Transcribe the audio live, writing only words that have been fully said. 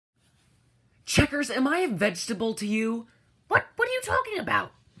Checkers, am I a vegetable to you? What are you talking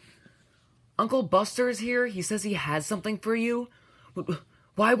about? Uncle Buster is here. He says he has something for you.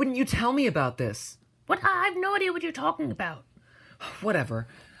 Why wouldn't you tell me about this? What? I have no idea what you're talking about. Whatever.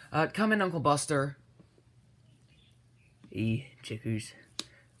 Come in, Uncle Buster. Hey, Checkers.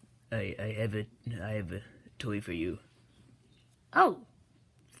 I have a toy for you. Oh,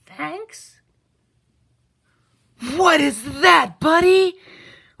 thanks. What is that, buddy?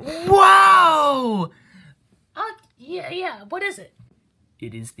 Wow! Yeah, what is it?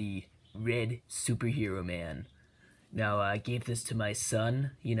 It is the Red Superhero Man. Now, I gave this to my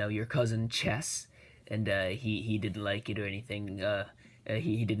son, your cousin Chess, and he didn't like it or anything.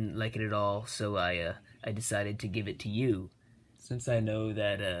 He didn't like it at all, so I decided to give it to you. Since I know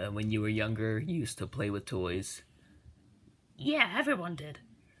that when you were younger, you used to play with toys. Yeah, everyone did.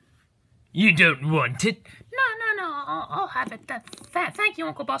 You don't want it? No, I'll have it. Thank you,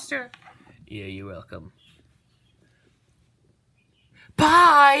 Uncle Buster. Yeah, you're welcome.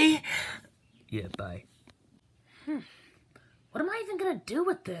 Bye! Yeah, bye. What am I even gonna do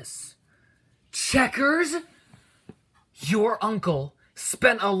with this? Checkers? Your uncle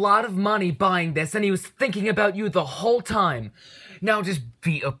spent a lot of money buying this, and he was thinking about you the whole time. Now just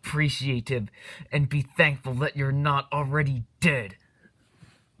be appreciative and be thankful that you're not already dead.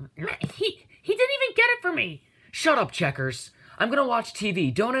 He didn't even get it for me. Shut up, Checkers. I'm gonna watch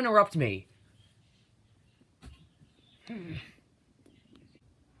TV. Don't interrupt me.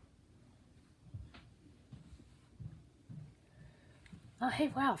 Hey,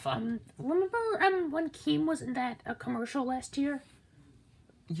 Ralph, remember when Keem was in that commercial last year?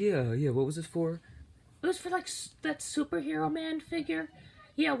 Yeah, what was this for? It was for, like, that superhero man figure.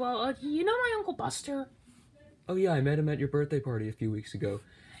 Yeah, well, you know my Uncle Buster? Oh yeah, I met him at your birthday party a few weeks ago.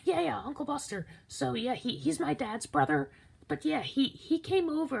 Yeah, Uncle Buster. So, yeah, he's my dad's brother. But, yeah, he came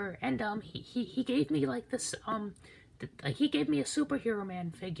over, and, he gave me, like, this, he gave me a superhero man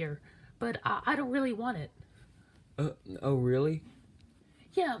figure. But I don't really want it. Oh really?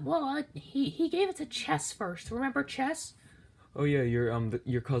 Yeah, well, he gave it to Chess first. Remember Chess? Oh yeah,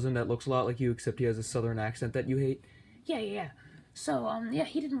 your cousin that looks a lot like you, except he has a southern accent that you hate? Yeah. So, yeah,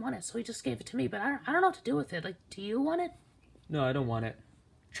 he didn't want it, so he just gave it to me, but I don't know what to do with it. Like, do you want it? No, I don't want it.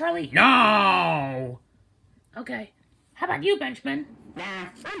 Charlie? No! Okay. How about you, Benjamin? Nah,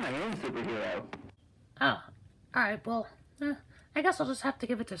 I'm my own superhero. Oh, alright, well, I guess I'll just have to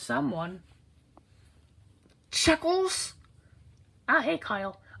give it to someone. Checkles? Hey,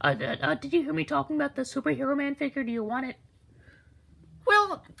 Kyle. Did you hear me talking about the superhero man figure? Do you want it?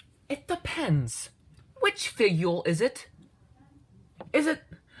 Well, it depends. Which figure is it? Is it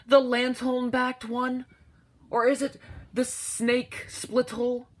the lantern-backed one? Or is it the snake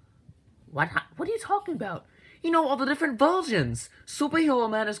split-hole? What are you talking about? You know, all the different versions. Superhero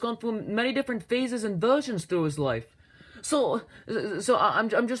Man has gone through many different phases and versions through his life. So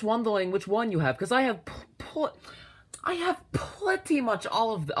I'm just wondering which one you have, because I have pretty much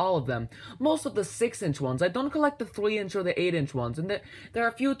all of them. Most of the 6-inch ones. I don't collect the 3-inch or the 8-inch ones, and there are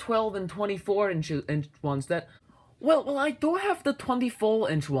a few 12 and 24-inch ones that. Well, I do have the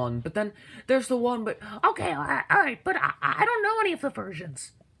 24-inch one, but then there's the one. But okay, all right, but I don't know any of the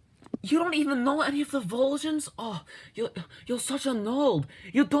versions. You don't even know any of the versions? Oh, you're such a nerd.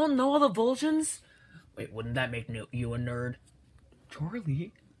 You don't know all the versions? Wait, wouldn't that make you a nerd?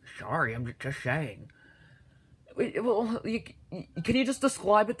 Charlie? Sorry, I'm just saying. Wait, well, can you just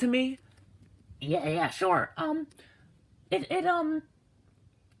describe it to me? Yeah, sure. I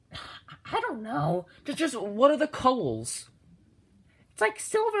don't know. Just what are the colors? It's like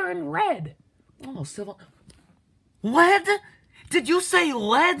silver and red. Oh, silver. Lead? Did you say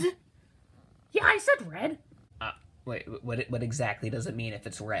lead? Yeah, I said red. Wait, what exactly does it mean if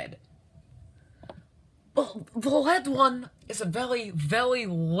it's red? Well, the lead one is a very, very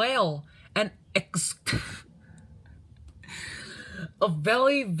rare and a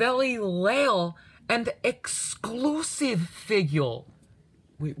very, very rare and exclusive figure.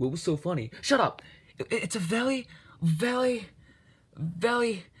 Wait, what was so funny? Shut up. It's a very, very,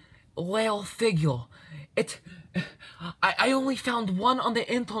 very rare figure. I only found one on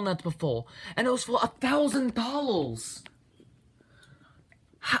the internet before, and it was for $1,000.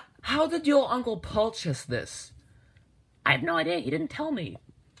 How did your uncle purchase this? I have no idea. He didn't tell me.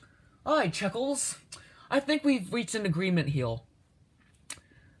 Alright, Chuckles. I think we've reached an agreement here.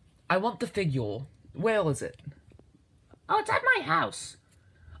 I want the figure. Where is it? Oh, it's at my house.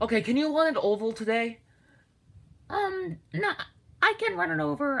 Okay, can you run it oval today? No, I can run it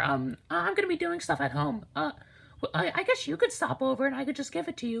over. I'm gonna be doing stuff at home. I guess you could stop over and I could just give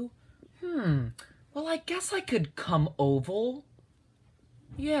it to you. Well, I guess I could come oval.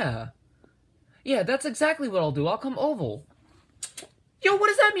 Yeah. Yeah, that's exactly what I'll do. I'll come oval. Yo, what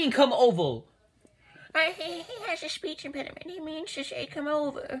does that mean, come oval? He has a speech impediment. He means to say come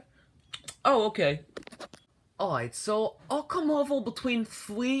over. Oh, okay. Alright, so I'll come oval between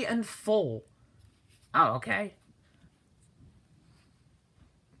 3 and 4. Oh, okay.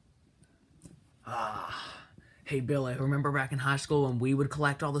 Hey, Billy, remember back in high school when we would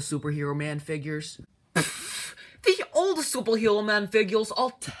collect all the Superhero Man figures? Pfft, the old Superhero Man figures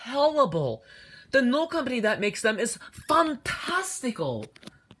are terrible. The new company that makes them is fantastical.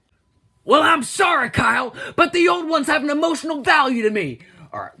 Well, I'm sorry, Kyle, but the old ones have an emotional value to me.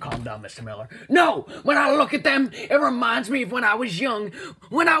 Alright, calm down, Mr. Miller. No, when I look at them, it reminds me of when I was young,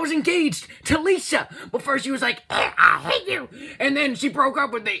 when I was engaged to Lisa. But first she was like, I hate you. And then she broke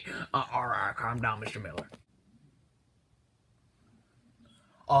up with me. Alright, calm down, Mr. Miller.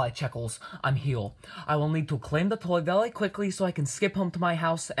 Alright, Checkles, I'm here. I will need to claim the toy very quickly so I can skip home to my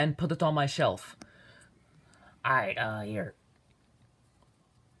house and put it on my shelf. Alright, here.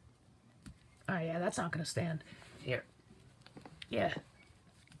 Oh, yeah, that's not gonna stand. Here. Yeah.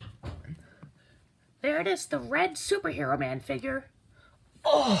 There it is, the red Superhero Man figure.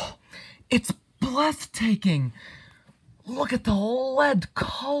 Oh, it's breathtaking. Look at the lead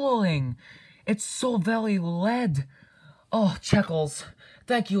coloring. It's so very lead. Oh, Checkles,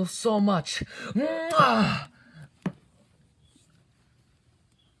 thank you so much. Mwah!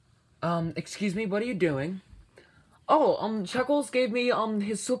 Excuse me, what are you doing? Oh, Checkles gave me,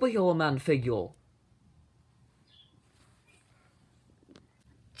 his Superhero Man figure.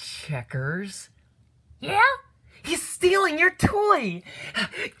 Checkers? Yeah? He's stealing your toy!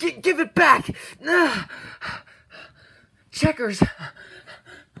 Give it back! Checkers,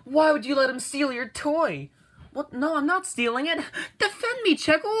 why would you let him steal your toy? What? No, I'm not stealing it. Defend me,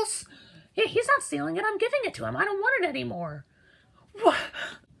 Checkles! Yeah, he's not stealing it. I'm giving it to him. I don't want it anymore. What?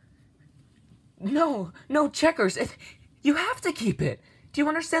 No, Checkers. You have to keep it. Do you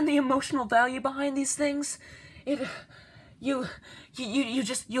understand the emotional value behind these things? You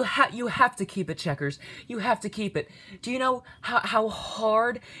have to keep it, Checkers. You have to keep it. Do you know how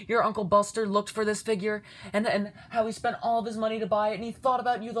hard your Uncle Buster looked for this figure? And how he spent all of his money to buy it, and he thought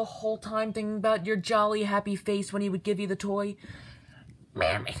about you the whole time, thinking about your jolly, happy face when he would give you the toy?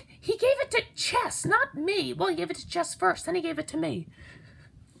 Ma'am, he gave it to Chess, not me. Well, he gave it to Chess first, then he gave it to me.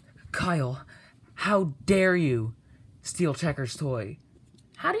 Kyle, how dare you steal Checkers' toy?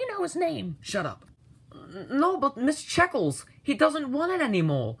 How do you know his name? Shut up. No, but Miss Checkles, he doesn't want it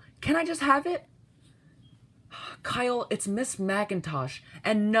anymore. Can I just have it? Kyle, it's Miss McIntosh,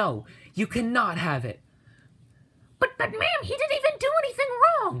 and no, you cannot have it. But ma'am, he didn't even do anything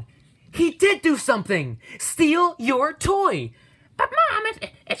wrong. He did do something. Steal your toy. But Mom,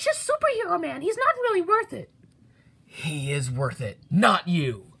 it's just Superhero Man. He's not really worth it. He is worth it, not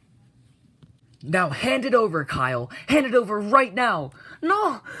you. Now hand it over, Kyle. Hand it over right now.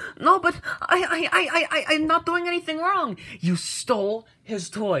 No, but I'm not doing anything wrong. You stole his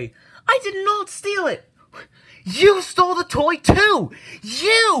toy. I did not steal it. You stole the toy too.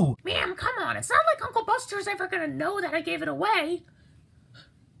 You! Ma'am, come on. It's not like Uncle Buster's ever gonna know that I gave it away.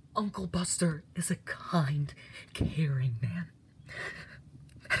 Uncle Buster is a kind, caring man.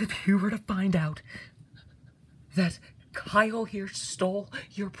 And if you were to find out that Kyle here stole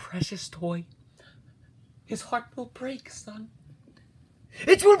your precious toy, his heart will break, son.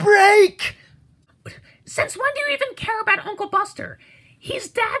 It will break! Since when do you even care about Uncle Buster? He's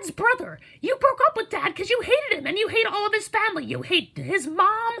Dad's brother. You broke up with Dad because you hated him, and you hate all of his family. You hate his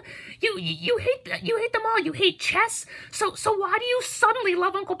mom. You hate them all. You hate Chess. So why do you suddenly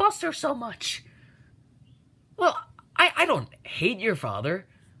love Uncle Buster so much? Well, I don't hate your father.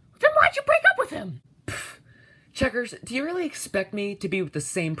 Then why'd you break up with him? Checkers, do you really expect me to be with the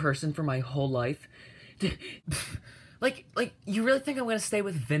same person for my whole life? Like, you really think I'm gonna stay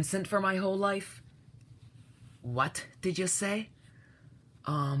with Vincent for my whole life? What did you say?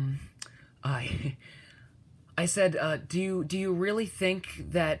 I said, do you really think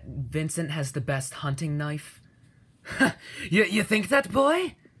that Vincent has the best hunting knife? You think that,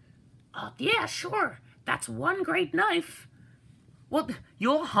 boy? Yeah, sure. That's one great knife. Well,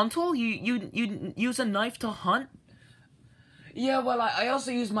 you're a hunter? You use a knife to hunt? Yeah, well, I also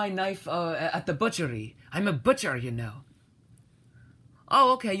use my knife, at the butchery. I'm a butcher, you know.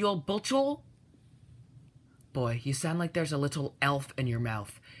 Oh, okay, you're a butcher? Boy, you sound like there's a little elf in your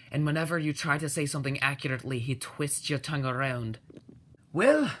mouth, and whenever you try to say something accurately, he twists your tongue around.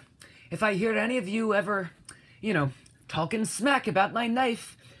 Well, if I hear any of you ever, talking smack about my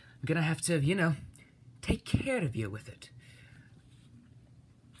knife, I'm gonna have to, take care of you with it.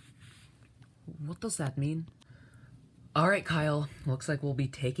 What does that mean? Alright, Kyle. Looks like we'll be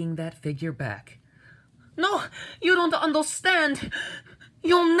taking that figure back. No, you don't understand.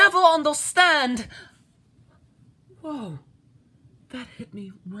 You'll never understand. Whoa. That hit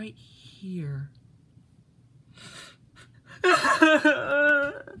me right here.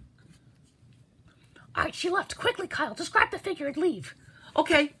 Alright, she left. Quickly, Kyle. Just grab the figure and leave.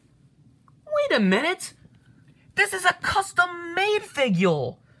 Okay. Wait a minute. This is a custom-made figure.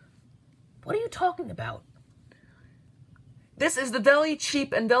 What are you talking about? This is the very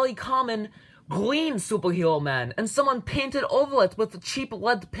cheap and very common green superhero man, and someone painted over it with cheap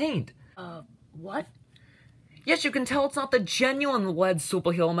lead paint. What? Yes, you can tell it's not the genuine lead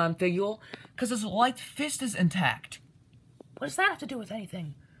superhero man figure, because his right fist is intact. What does that have to do with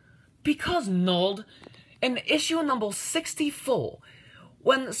anything? Because, Nold, in issue number 64,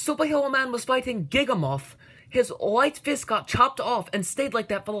 when Superhero Man was fighting Gigamoth, his right fist got chopped off and stayed like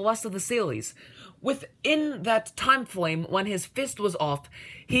that for the rest of the series. Within that time frame, when his fist was off,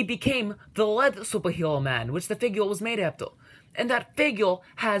 he became the lead Superhero Man, which the figure was made after. And that figure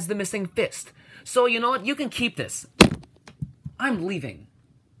has the missing fist. So, you know what? You can keep this. I'm leaving.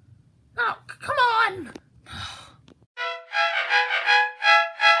 Oh, come on!